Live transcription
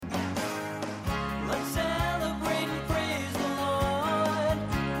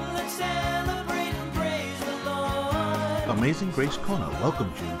Amazing Grace Kona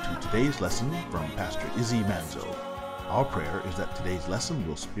welcomes you to today's lesson from Pastor Izzy Manzo. Our prayer is that today's lesson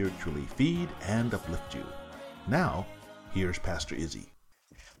will spiritually feed and uplift you. Now, here's Pastor Izzy.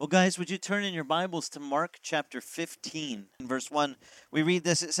 Well, guys, would you turn in your Bibles to Mark chapter 15, verse 1. We read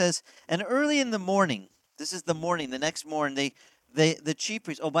this. It says, "And early in the morning," this is the morning, the next morning, the chief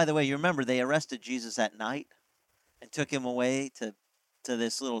priests, oh, by the way, you remember they arrested Jesus at night and took him away to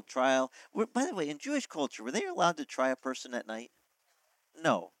this little trial. By the way, in Jewish culture, were they allowed to try a person at night?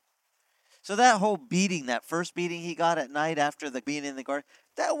 No. So that whole beating, that first beating he got at night after the being in the garden,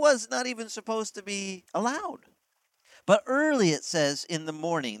 that was not even supposed to be allowed. But early, it says, in the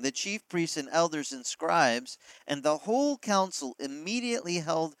morning, the chief priests and elders and scribes and the whole council immediately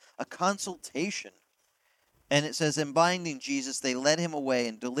held a consultation. And it says, in binding Jesus, they led him away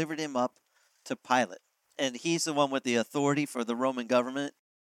and delivered him up to Pilate. And he's the one with the authority for the Roman government.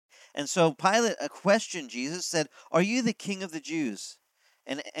 And so Pilate questioned Jesus, said, "Are you the king of the Jews?"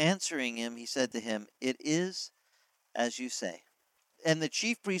 And answering him, he said to him, "It is as you say." And the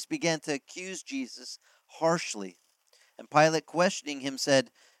chief priests began to accuse Jesus harshly. And Pilate, questioning him, said,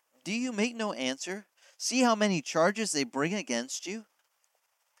 "Do you make no answer? See how many charges they bring against you?"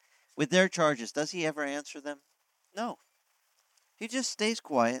 With their charges, does he ever answer them? No. He just stays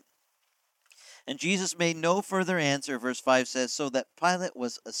quiet. And Jesus made no further answer, verse 5 says, so that Pilate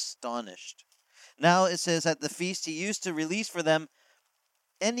was astonished. Now it says, at the feast he used to release for them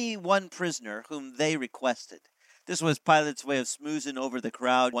any one prisoner whom they requested. This was Pilate's way of smoozing over the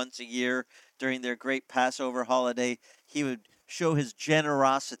crowd. Once a year during their great Passover holiday, he would show his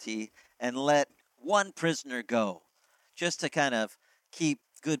generosity and let one prisoner go, just to kind of keep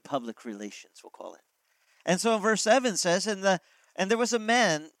good public relations, we'll call it. And so verse 7 says, and there was a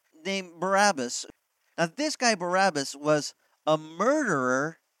man named Barabbas. Now this guy Barabbas was a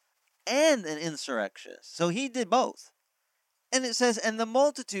murderer and an insurrectionist. So he did both. And it says, and the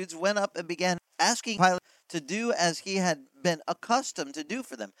multitudes went up and began asking Pilate to do as he had been accustomed to do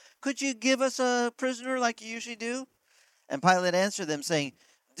for them. Could you give us a prisoner like you usually do? And Pilate answered them, saying,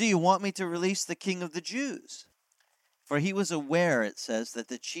 do you want me to release the king of the Jews? For he was aware, it says, that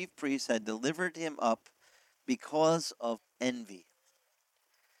the chief priests had delivered him up because of envy.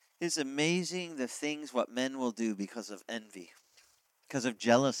 It's amazing the things what men will do because of envy, because of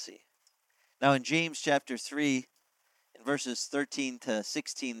jealousy. Now in James chapter 3, in verses 13 to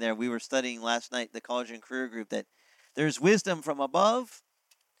 16 there, we were studying last night, the college and career group, that there's wisdom from above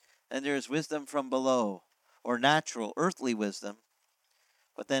and there's wisdom from below, or natural, earthly wisdom,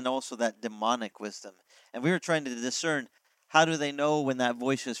 but then also that demonic wisdom. And we were trying to discern, how do they know when that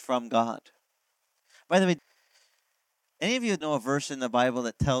voice is from God? By the way, any of you know a verse in the Bible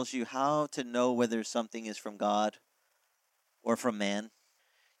that tells you how to know whether something is from God or from man?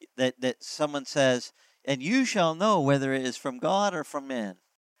 That someone says, and you shall know whether it is from God or from man.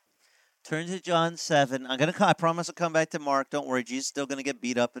 Turn to John 7. I promise I'll come back to Mark. Don't worry, Jesus is still going to get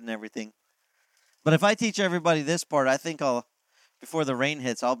beat up and everything. But if I teach everybody this part, I think before the rain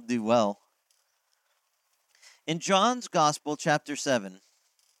hits, I'll do well. In John's Gospel, chapter 7,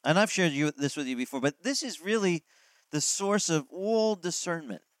 and I've shared this with you before, but this is really the source of all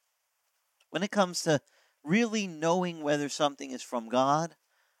discernment when it comes to really knowing whether something is from God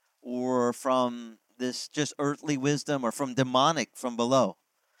or from this just earthly wisdom or from demonic from below.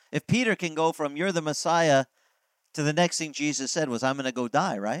 If Peter can go from "you're the Messiah" to the next thing Jesus said was, "I'm going to go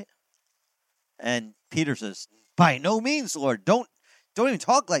die," right? And Peter says, "By no means, Lord, don't even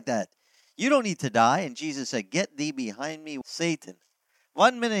talk like that. You don't need to die." And Jesus said, "Get thee behind me, Satan."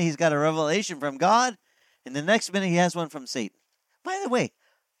 One minute he's got a revelation from God, and the next minute he has one from Satan. By the way,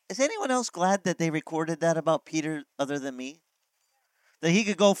 is anyone else glad that they recorded that about Peter other than me? That he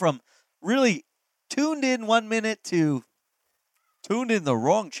could go from really tuned in 1 minute to tuned in the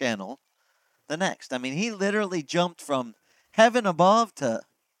wrong channel the next. I mean, he literally jumped from heaven above to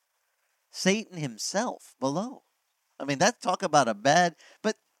Satan himself below. I mean, talk about a bad,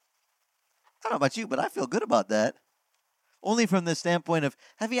 but I don't know about you, but I feel good about that. Only from the standpoint of,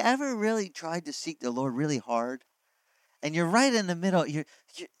 have you ever really tried to seek the Lord really hard? And you're right in the middle.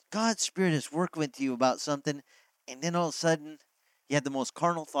 God's Spirit is working with you about something, and then all of a sudden, you had the most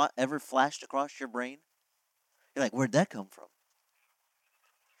carnal thought ever flashed across your brain. You're like, where'd that come from?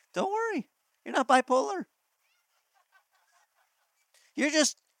 Don't worry. You're not bipolar. You're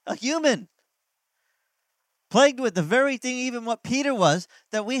just a human. Plagued with the very thing, even what Peter was,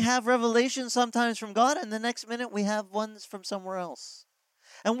 that we have revelation sometimes from God, and the next minute we have ones from somewhere else.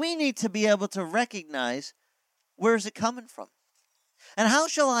 And we need to be able to recognize, where is it coming from? And how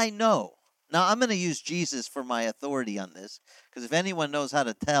shall I know? Now, I'm going to use Jesus for my authority on this, because if anyone knows how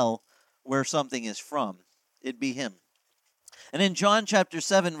to tell where something is from, it'd be him. And in John chapter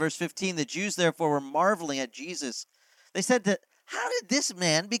 7, verse 15, the Jews therefore were marveling at Jesus. They said that, how did this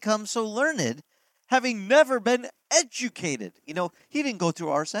man become so learned, having never been educated? You know, he didn't go through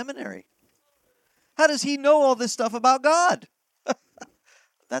our seminary. How does he know all this stuff about God?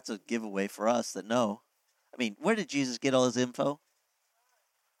 That's a giveaway for us that know. I mean, where did Jesus get all his info?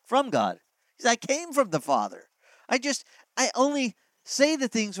 From God. He said, I came from the Father. I only say the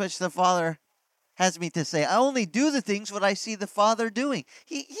things which the Father has me to say. I only do the things what I see the Father doing.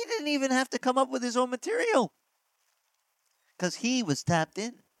 He didn't even have to come up with his own material, because he was tapped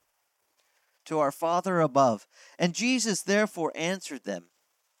in to our Father above. And Jesus therefore answered them.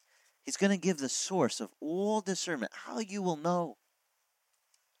 He's going to give the source of all discernment, how you will know.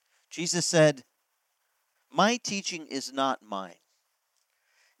 Jesus said, my teaching is not mine.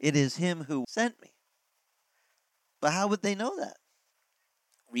 It is him who sent me. But how would they know that?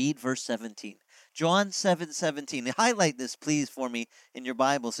 Read verse 17. John 7:17. Highlight this, please, for me in your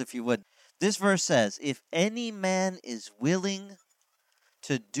Bibles, if you would. This verse says, if any man is willing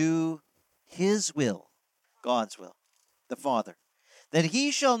to do his will, God's will, the Father, that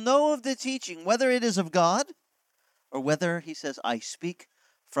he shall know of the teaching, whether it is of God, or whether, he says, I speak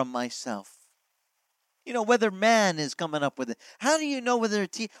from myself. You know, whether man is coming up with it. How do you know whether how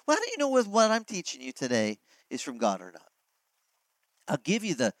do you know whether what I'm teaching you today is from God or not? I'll give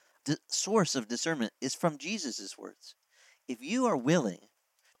you the source of discernment is from Jesus' words. If you are willing,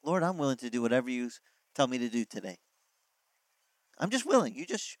 Lord, I'm willing to do whatever you tell me to do today. I'm just willing.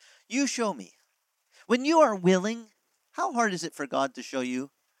 You show me. When you are willing, how hard is it for God to show you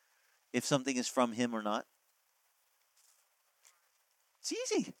if something is from him or not? It's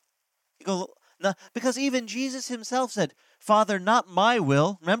easy. You go, no, because even Jesus himself said, Father, not my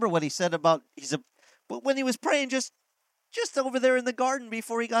will. Remember what he said about, when he was praying just over there in the garden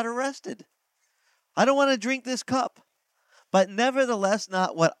before he got arrested. I don't want to drink this cup, but nevertheless,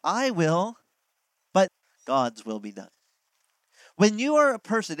 not what I will, but God's will be done. When you are a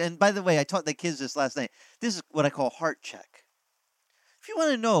person, and by the way, I taught the kids this last night. This is what I call heart check. If you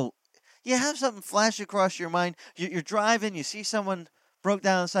want to know, you have something flash across your mind. You're driving, you see someone broke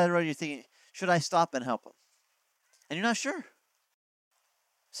down on the side of the road, you're thinking, should I stop and help them? And you're not sure.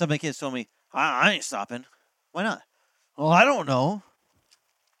 Some of my kids told me, I ain't stopping. Why not? Well, I don't know.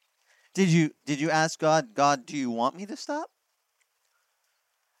 Did you ask God, do you want me to stop?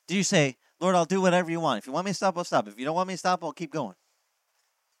 Do you say, Lord, I'll do whatever you want. If you want me to stop, I'll stop. If you don't want me to stop, I'll keep going.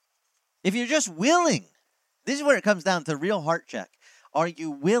 If you're just willing, this is where it comes down to real heart check. Are you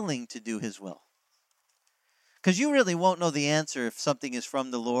willing to do his will? Because you really won't know the answer if something is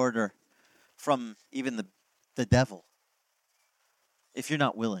from the Lord or from even the devil, if you're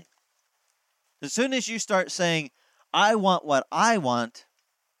not willing. As soon as you start saying, I want what I want,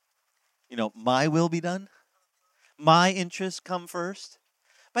 my will be done, my interests come first.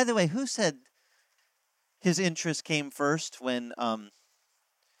 By the way, who said his interest came first when, it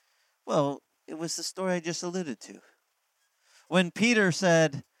was the story I just alluded to. When Peter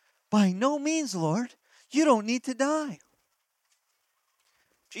said, by no means, Lord, you don't need to die.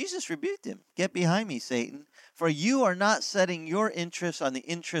 Jesus rebuked him. Get behind me, Satan, for you are not setting your interest on the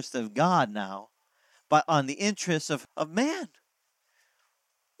interest of God now, but on the interest of man.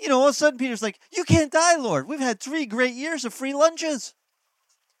 All of a sudden Peter's like, you can't die, Lord. We've had 3 great years of free lunches.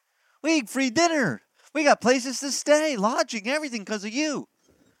 We eat free dinner. We got places to stay, lodging, everything because of you.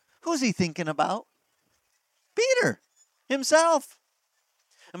 Who's he thinking about? Peter himself.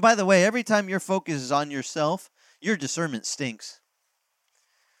 And by the way, every time your focus is on yourself, your discernment stinks.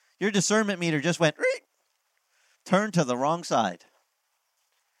 Your discernment meter just went, turned to the wrong side.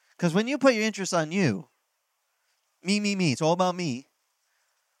 Because when you put your interest on you, me, it's all about me,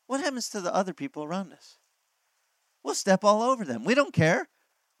 what happens to the other people around us? We'll step all over them. We don't care.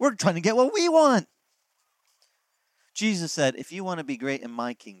 We're trying to get what we want. Jesus said, if you want to be great in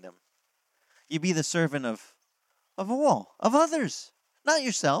my kingdom, you be the servant of all, of others, not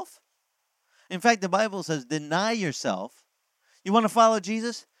yourself. In fact, the Bible says, deny yourself. You want to follow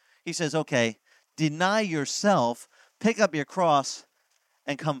Jesus? He says, okay, deny yourself, pick up your cross,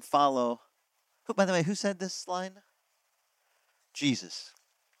 and come follow. By the way, who said this line? Jesus.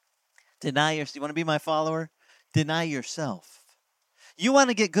 Deny yourself. You want to be my follower? Deny yourself. You want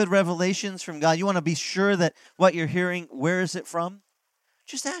to get good revelations from God? You want to be sure that what you're hearing, where is it from?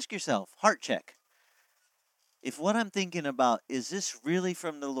 Just ask yourself, heart check. If what I'm thinking about, is this really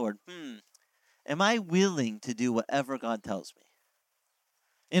from the Lord? Am I willing to do whatever God tells me?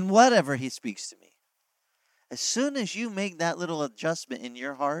 In whatever he speaks to me. As soon as you make that little adjustment in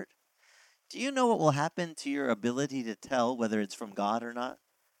your heart, do you know what will happen to your ability to tell whether it's from God or not?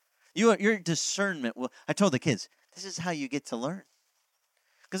 Your discernment will. I told the kids, This is how you get to learn.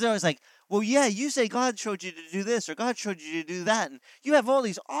 Because they're always like, well, yeah, you say God showed you to do this or God showed you to do that. And you have all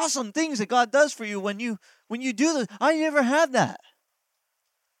these awesome things that God does for you when you do this. I never had that.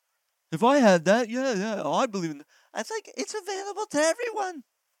 If I had that, yeah, I believe in that. It's like, it's available to everyone.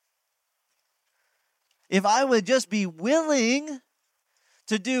 If I would just be willing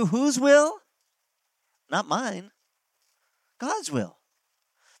to do whose will? Not mine. God's will.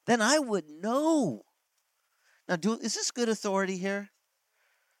 Then I would know. Now, is this good authority here?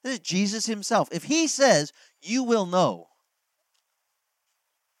 This is Jesus himself. If he says, you will know.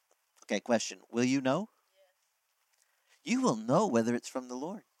 Okay, question. Will you know? You will know whether it's from the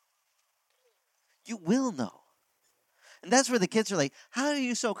Lord. You will know. And that's where the kids are like, how are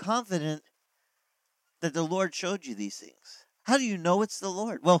you so confident that the Lord showed you these things? How do you know it's the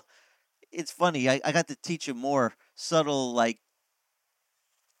Lord? Well, it's funny. I got to teach them more subtle, like,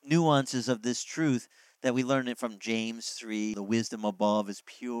 nuances of this truth that we learn it from James 3. The wisdom above is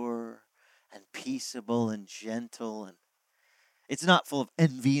pure and peaceable and gentle, and it's not full of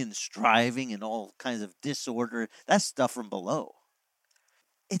envy and striving and all kinds of disorder. That's stuff from below.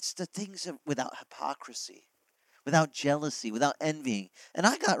 It's the things without hypocrisy, without jealousy, without envying. And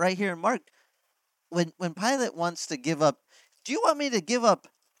I got right here in Mark, when Pilate wants to give up, do you want me to give up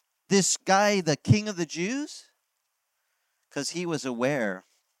this guy, the king of the Jews? Because he was aware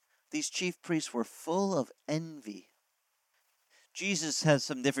these chief priests were full of envy. Jesus has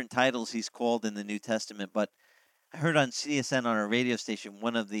some different titles he's called in the New Testament, but I heard on CSN on our radio station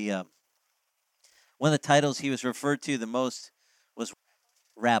one of the titles he was referred to the most was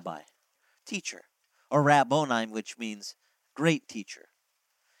rabbi, teacher, or Rabboni, which means great teacher.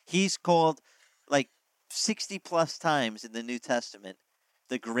 He's called like 60 plus times in the New Testament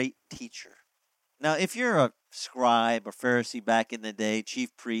the great teacher. Now, if you're a scribe or Pharisee back in the day,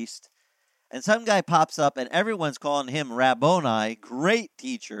 chief priest, and some guy pops up and everyone's calling him Rabboni, great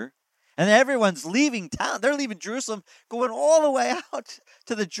teacher, and everyone's leaving town, they're leaving Jerusalem, going all the way out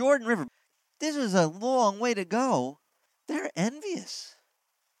to the Jordan River. This is a long way to go. They're envious.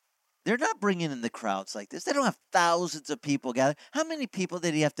 They're not bringing in the crowds like this. They don't have thousands of people gathered. How many people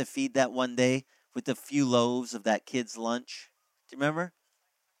did he have to feed that one day with the few loaves of that kid's lunch? Do you remember?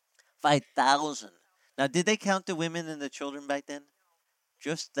 5,000. Now, did they count the women and the children back then?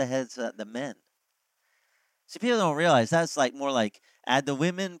 Just the heads, the men. See, people don't realize that's like more like add the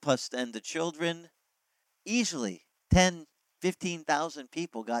women and the children. Easily 10, 15,000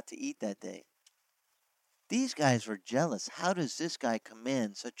 people got to eat that day. These guys were jealous. How does this guy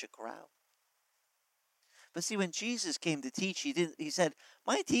command such a crowd? But see, when Jesus came to teach, he said,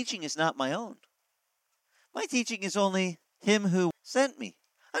 my teaching is not my own. My teaching is only him who sent me.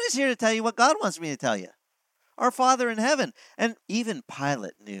 I'm just here to tell you what God wants me to tell you. Our Father in heaven. And even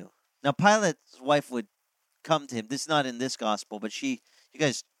Pilate knew. Now, Pilate's wife would come to him. This is not in this gospel, but you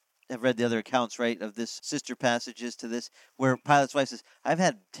guys have read the other accounts, right, of this sister passages to this, where Pilate's wife says, I've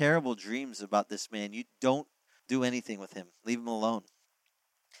had terrible dreams about this man. You don't do anything with him. Leave him alone.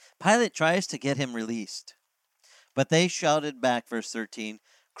 Pilate tries to get him released. But they shouted back, verse 13,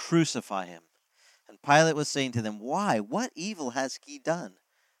 crucify him. And Pilate was saying to them, why? What evil has he done?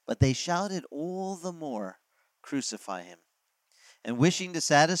 But they shouted all the more, crucify him. And wishing to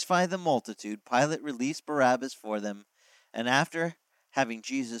satisfy the multitude, Pilate released Barabbas for them, and after having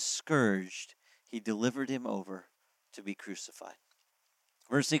Jesus scourged, he delivered him over to be crucified.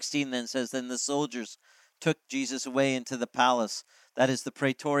 Verse 16 then says, then the soldiers took Jesus away into the palace, that is the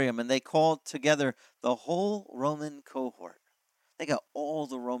praetorium, and they called together the whole Roman cohort. They got all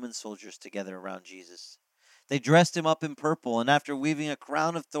the Roman soldiers together around Jesus. They dressed him up in purple, and after weaving a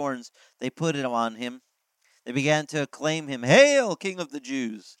crown of thorns, they put it on him. They began to acclaim him, Hail, King of the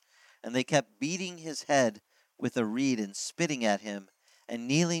Jews! And they kept beating his head with a reed and spitting at him, and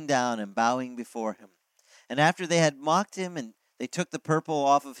kneeling down and bowing before him. And after they had mocked him, and they took the purple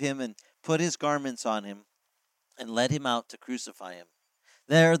off of him and put his garments on him, and led him out to crucify him.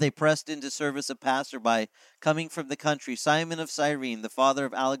 There they pressed into service a passerby coming from the country, Simon of Cyrene, the father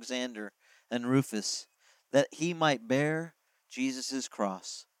of Alexander and Rufus, that he might bear Jesus'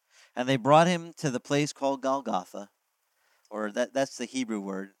 cross. And they brought him to the place called Golgotha, or that's the Hebrew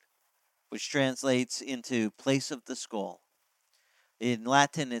word, which translates into place of the skull. In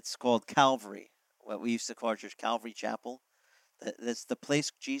Latin, it's called Calvary, what we used to call our church Calvary Chapel. That's the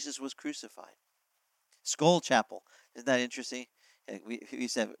place Jesus was crucified. Skull Chapel. Isn't that interesting? We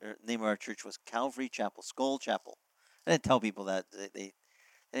used to have, the name of our church was Calvary Chapel, Skull Chapel. I didn't tell people that. They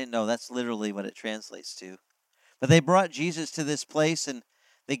didn't know that's literally what it translates to. But they brought Jesus to this place, and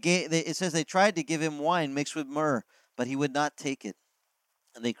it says they tried to give him wine mixed with myrrh, but he would not take it.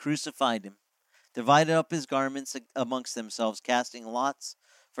 And they crucified him. divided up his garments amongst themselves, casting lots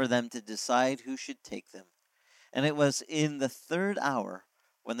for them to decide who should take them. And it was in the third hour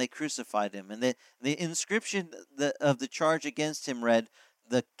when they crucified him. And the inscription of the charge against him read,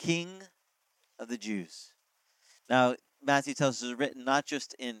 "The King of the Jews." Now, Matthew tells us it was written not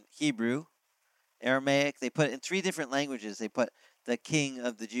just in Hebrew, Aramaic. They put it in 3 different languages. They put "the King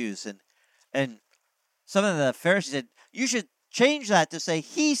of the Jews." And some of the Pharisees said, "You should change that to say,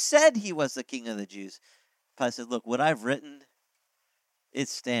 he said he was the King of the Jews." Pilate said, "Look, what I've written, it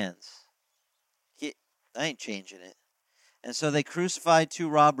stands. I ain't changing it." And so they crucified 2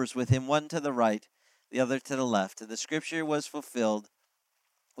 robbers with him, one to the right, the other to the left. And the scripture was fulfilled,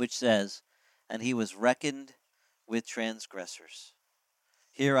 which says, "And he was reckoned with transgressors."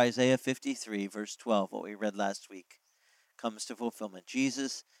 Here, Isaiah 53, verse 12, what we read last week, comes to fulfillment.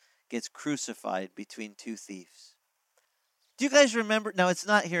 Jesus gets crucified between 2 thieves. Do you guys remember? Now, it's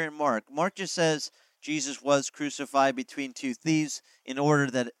not here in Mark. Mark just says Jesus was crucified between 2 thieves in order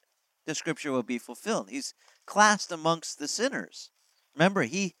that the scripture will be fulfilled. He's classed amongst the sinners. Remember,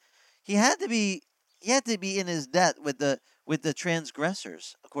 he had to be in his debt with the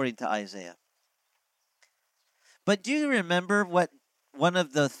transgressors, according to Isaiah. But do you remember what one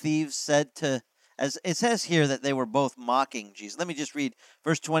of the thieves said to, as it says here that they were both mocking Jesus. Let me just read.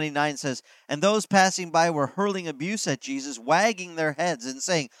 Verse 29 says, "And those passing by were hurling abuse at Jesus, wagging their heads and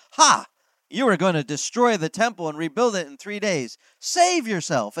saying, 'Ha! You are going to destroy the temple and rebuild it in 3 days. Save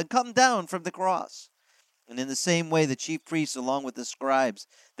yourself and come down from the cross.' And in the same way, the chief priests, along with the scribes,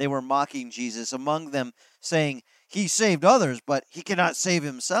 they were mocking Jesus, among them saying, 'He saved others, but he cannot save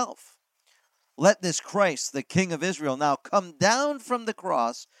himself. Let this Christ, the King of Israel, now come down from the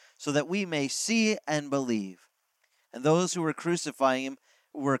cross so that we may see and believe.' And those who were crucifying him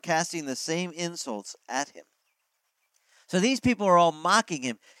were casting the same insults at him." So these people are all mocking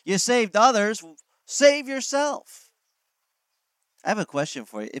him. You saved others, save yourself. I have a question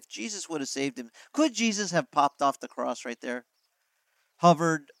for you. If Jesus would have saved him, could Jesus have popped off the cross right there?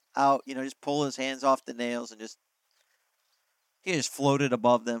 Hovered out, just pull his hands off the nails and he just floated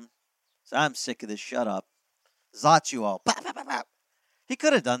above them. So, "I'm sick of this, shut up. Zot you all." Pop, pop, pop, pop. He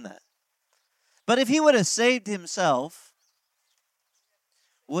could have done that. But if he would have saved himself,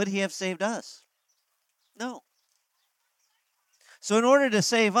 would he have saved us? No. So in order to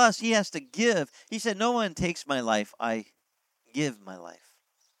save us, he has to give. He said, "No one takes my life, I give my life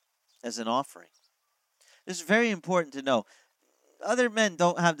as an offering." This is very important to know. Other men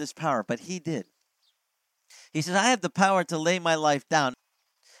don't have this power, but he did. He says, "I have the power to lay my life down."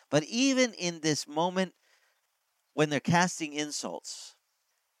 But even in this moment, when they're casting insults,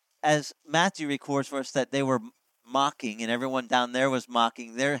 as Matthew records for us that they were mocking, and everyone down there was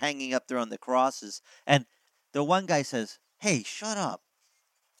mocking, they're hanging up there on the crosses, and the one guy says, "Hey, shut up."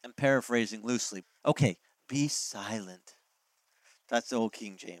 I'm paraphrasing loosely. "Okay, be silent." That's the old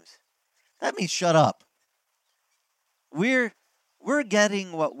King James. That means shut up. We're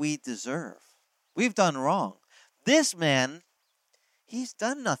getting what we deserve. We've done wrong. This man, he's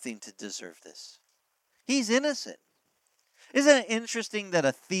done nothing to deserve this. He's innocent. Isn't it interesting that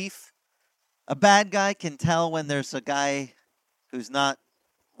a thief, a bad guy, can tell when there's a guy who's not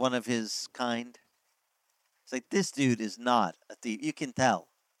one of his kind? It's like, this dude is not a thief. You can tell.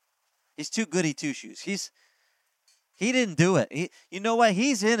 He's too goody two-shoes. He didn't do it. You know what?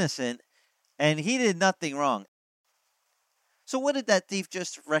 He's innocent, and he did nothing wrong. So what did that thief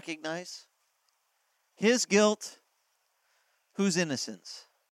just recognize? His guilt. Whose innocence?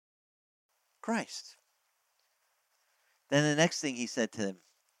 Christ. Then the next thing he said to him,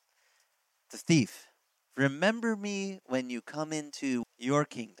 the thief, "Remember me when you come into your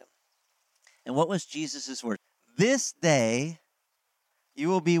kingdom." And what was Jesus' word? "This day you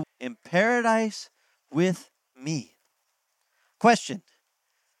will be in paradise with me." Question.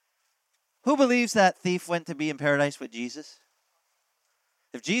 Who believes that thief went to be in paradise with Jesus?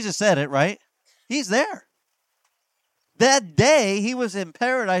 If Jesus said it, right? He's there. That day he was in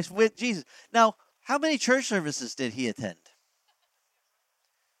paradise with Jesus. Now, how many church services did he attend?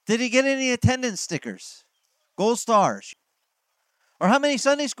 Did he get any attendance stickers? Gold stars? Or how many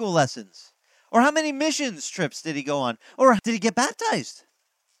Sunday school lessons? Or how many missions trips did he go on? Or did he get baptized?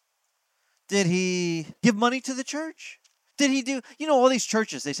 Did he give money to the church? Did he do, all these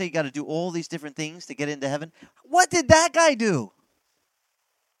churches, they say you got to do all these different things to get into heaven. What did that guy do?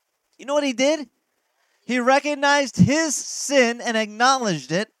 You know what he did? He recognized his sin and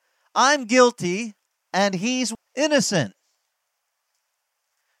acknowledged it. I'm guilty and he's innocent.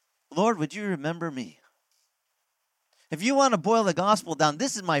 Lord, would you remember me? If you want to boil the gospel down,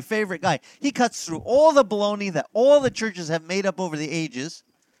 this is my favorite guy. He cuts through all the baloney that all the churches have made up over the ages.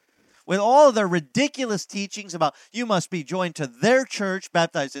 with all of their ridiculous teachings about you must be joined to their church,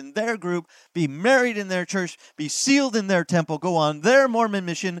 baptized in their group, be married in their church, be sealed in their temple, go on their Mormon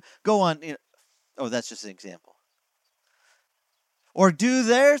mission, go on. Oh, that's just an example. Or do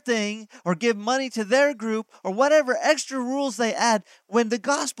their thing, or give money to their group, or whatever extra rules they add. When the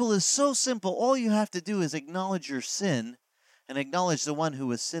gospel is so simple, all you have to do is acknowledge your sin and acknowledge the one who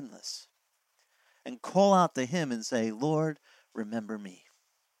is sinless. And call out to him and say, Lord, remember me.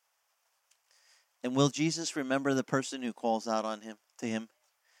 And will Jesus remember the person who calls out on him to him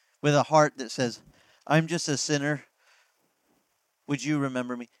with a heart that says, I'm just a sinner. Would you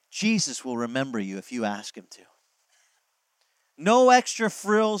remember me? Jesus will remember you if you ask him to. No extra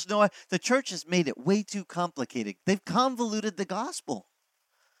frills. The church has made it way too complicated. They've convoluted the gospel.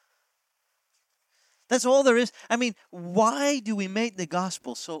 That's all there is. I mean, why do we make the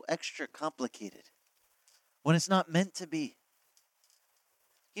gospel so extra complicated when it's not meant to be?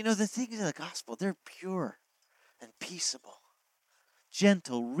 You know, the things of the gospel, they're pure and peaceable,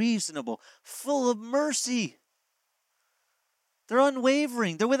 gentle, reasonable, full of mercy. They're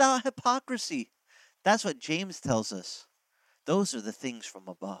unwavering. They're without hypocrisy. That's what James tells us. Those are the things from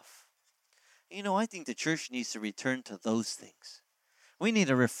above. You know, I think the church needs to return to those things. We need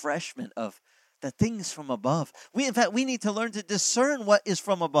a refreshment of the things from above. In fact, we need to learn to discern what is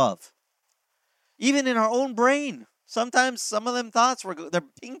from above. Even in our own brain. Sometimes some of them thoughts, they're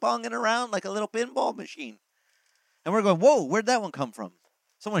ping-ponging around like a little pinball machine. And we're going, whoa, where'd that one come from?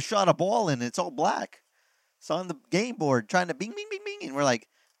 Someone shot a ball in, it's all black. It's on the game board trying to bing, bing, bing, bing. And we're like,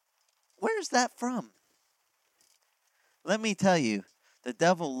 where's that from? Let me tell you, the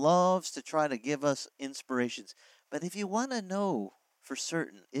devil loves to try to give us inspirations. But if you want to know for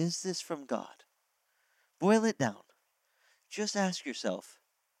certain, is this from God? Boil it down. Just ask yourself,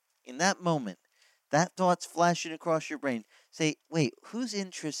 in that moment, that thought's flashing across your brain, say, wait, whose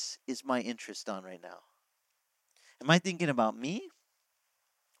interest is my interest on right now? Am I thinking about me?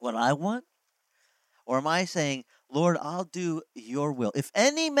 What I want? Or am I saying, Lord, I'll do your will? If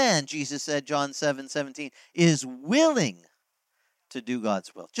any man, Jesus said, John 7:17, is willing to do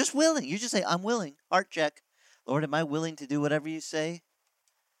God's will. Just willing. You just say, I'm willing. Heart check. Lord, am I willing to do whatever you say?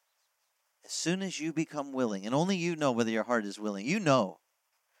 As soon as you become willing, and only you know whether your heart is willing. You know.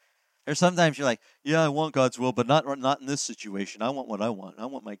 There's sometimes you're like, yeah, I want God's will, but not in this situation. I want what I want. I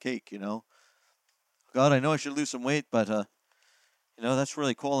want my cake, you know. God, I know I should lose some weight, but, that's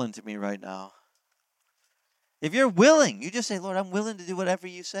really calling to me right now. If you're willing, you just say, Lord, I'm willing to do whatever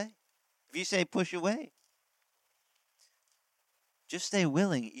you say. If you say push away, just stay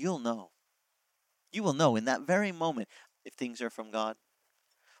willing, you'll know. You will know in that very moment if things are from God,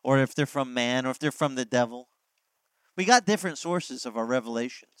 or if they're from man, or if they're from the devil. We got different sources of our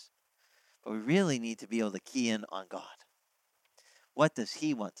revelations, but we really need to be able to key in on God. What does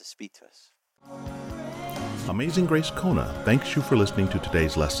he want to speak to us? Amazing Grace Kona thanks you for listening to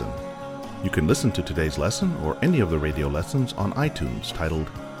today's lesson. You can listen to today's lesson or any of the radio lessons on iTunes titled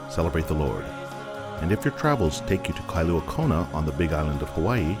Celebrate the Lord. And if your travels take you to Kailua Kona on the Big Island of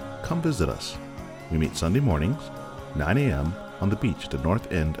Hawaii, come visit us. We meet Sunday mornings, 9 a.m. on the beach at the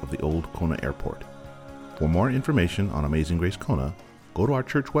north end of the old Kona Airport. For more information on Amazing Grace Kona, go to our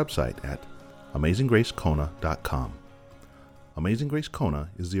church website at amazinggracekona.com. Amazing Grace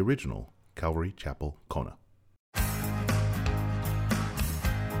Kona is the original Calvary Chapel Kona.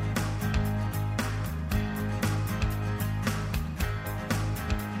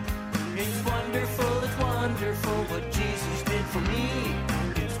 It's wonderful what Jesus did for me.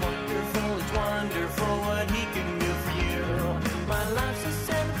 It's wonderful what he can do for you. My life's a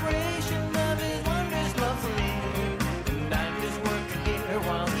celebration of his wondrous love for me. And I'm just working here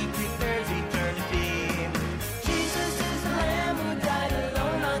while he prepares eternity. Jesus is the Lamb who died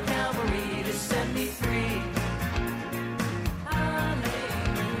alone on Calvary to set me free.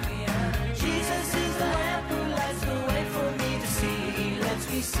 Hallelujah. Jesus is the lamp who lights the way for me to see. He lets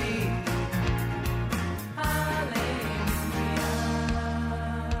me see.